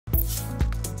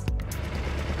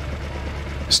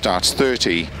Starts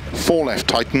 30, 4 left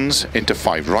tightens, into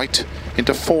 5 right,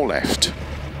 into 4 left.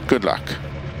 Good luck.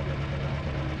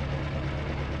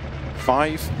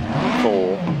 5,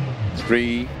 4,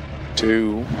 3,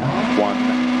 2, 1,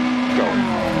 go.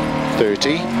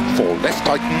 30, 4 left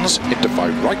tightens, into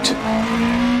 5 right,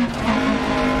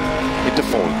 into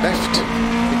 4 left,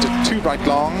 into 2 right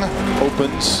long,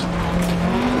 opens,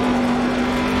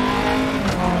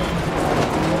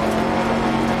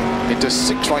 into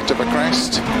 6 right of a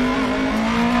crest,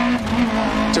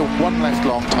 into 1 left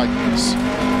long tightens,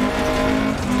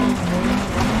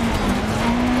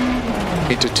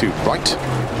 into 2 right,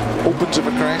 opens of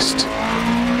a crest,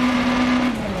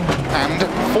 and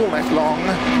 4 left long,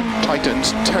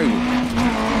 tightens toe.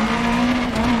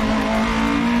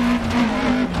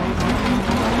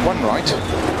 1 right,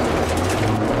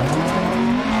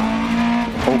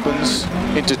 opens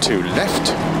into 2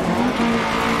 left,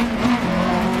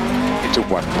 into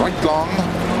 1 right long,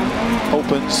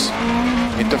 opens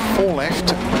into 4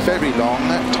 left, very long,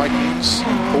 tightens,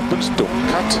 opens, don't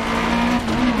cut,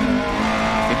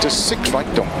 into 6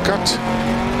 right, don't cut,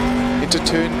 into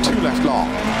turn 2 left long,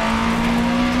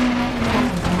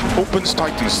 opens,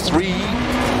 tightens 3,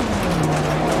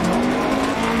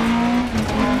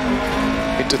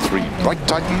 into 3 right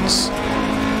tightens,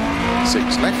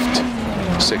 6 left,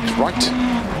 6 right,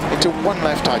 into 1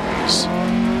 left tightens,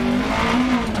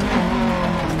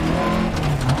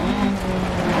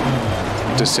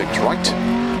 into 6 right,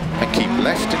 and keep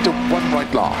left into 1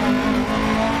 right long,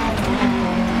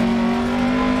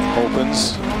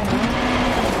 opens,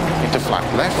 into flat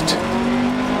left,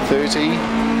 30,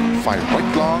 5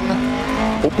 right long,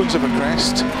 opens of a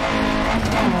crest,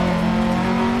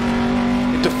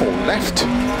 into 4 left,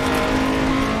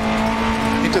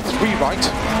 into 3 right,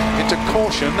 into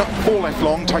caution, 4 left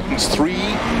long, tightens 3,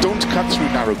 don't cut through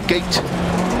narrow gate,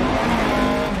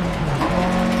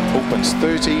 opens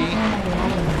 30,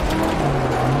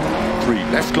 3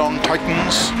 left long,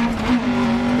 tightens,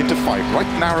 into 5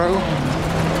 right narrow,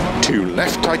 2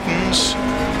 left tightens,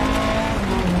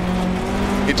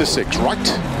 into 6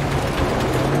 right,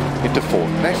 into 4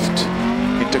 left,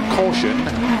 into caution,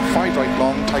 5 right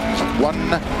long, tightens 1,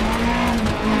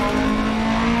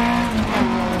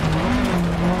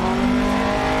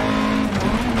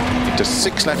 into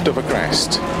 6 left of a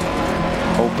crest,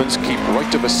 opens, keep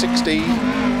right of a 60,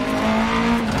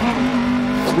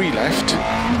 3 left,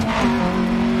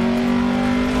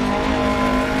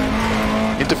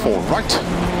 into 4 right,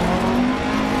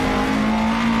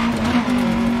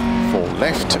 4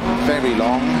 left, very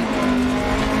long,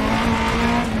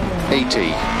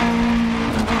 80,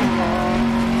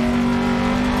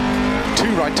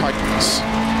 2 right tightens,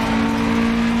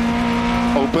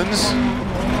 opens,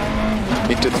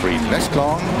 into 3 left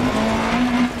long,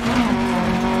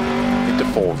 into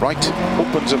 4 right,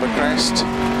 opens of a crest,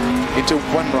 into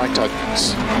 1 right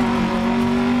tightens,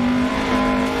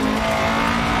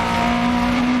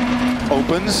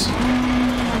 opens,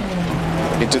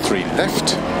 into 3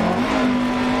 left,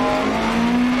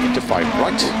 into 5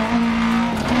 right,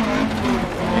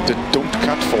 into don't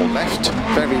cut 4 left,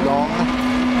 very long,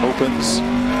 opens,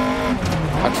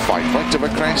 and 5 right of a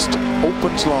crest,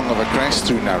 opens long of a crest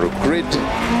through narrow grid,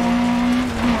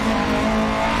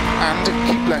 and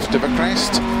keep left of a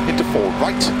crest, into 4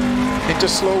 right, into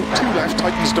slow, 2 left,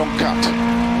 tightens, don't cut,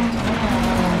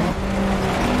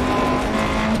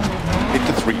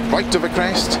 into 3 right of a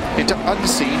crest, into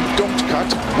unseen, don't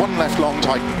cut, 1 left long,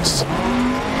 tightens,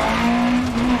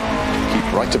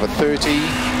 keep right of a 30,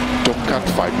 don't cut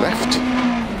 5 left,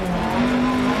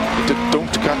 into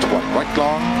don't cut 1 right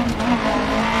long,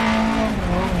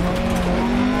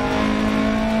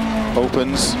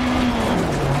 opens,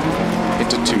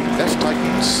 into 2 left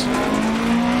tightens,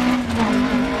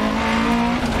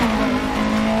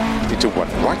 into 1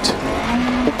 right,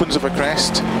 opens of a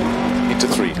crest, into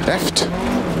 3 left,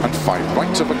 and 5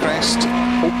 right of a crest,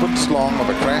 opens long of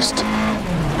a crest,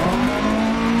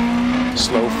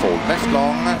 slow 4 left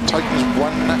long, tightens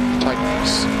 1,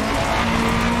 tightens,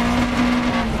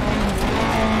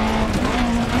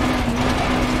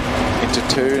 into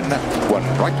turn 1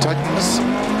 right tightens,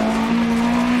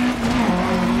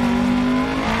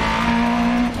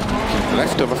 keep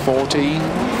left of a 40,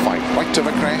 5 right of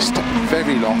a crest,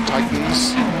 very long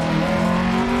tightens,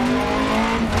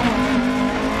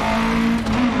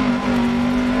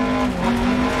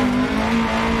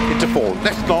 into 4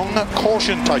 left long,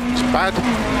 caution, tightens bad,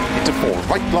 into 4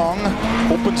 right long,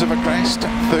 opens of a crest,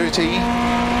 30,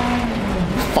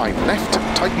 5 left,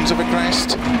 tightens of a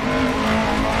crest,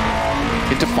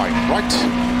 into 5 right,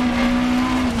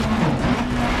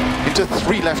 into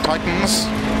 3 left tightens,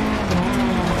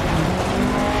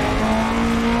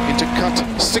 into cut,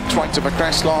 6 right of a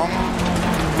crest long,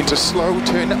 into slow,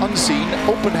 turn unseen,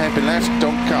 open hairpin left,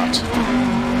 don't cut.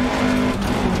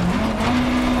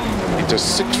 Into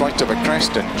 6 right of a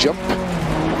crest and jump.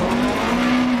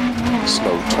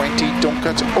 Slow 20, don't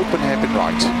cut, open hairpin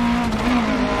right.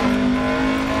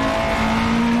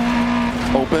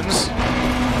 Opens,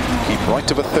 keep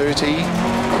right of a 30,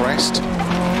 crest,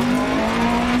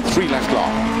 3 left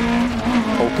long,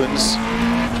 opens,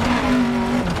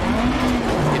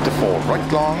 into 4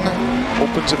 right long,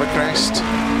 opens of a crest,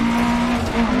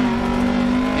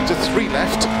 into 3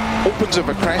 left, opens of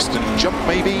a crest and jump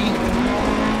maybe,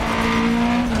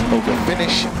 over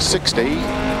finish, 60,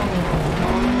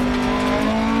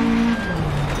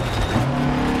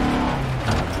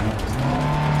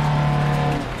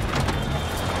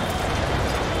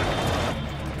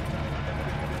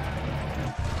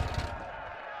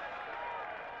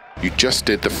 you just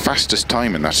did the fastest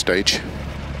time in that stage.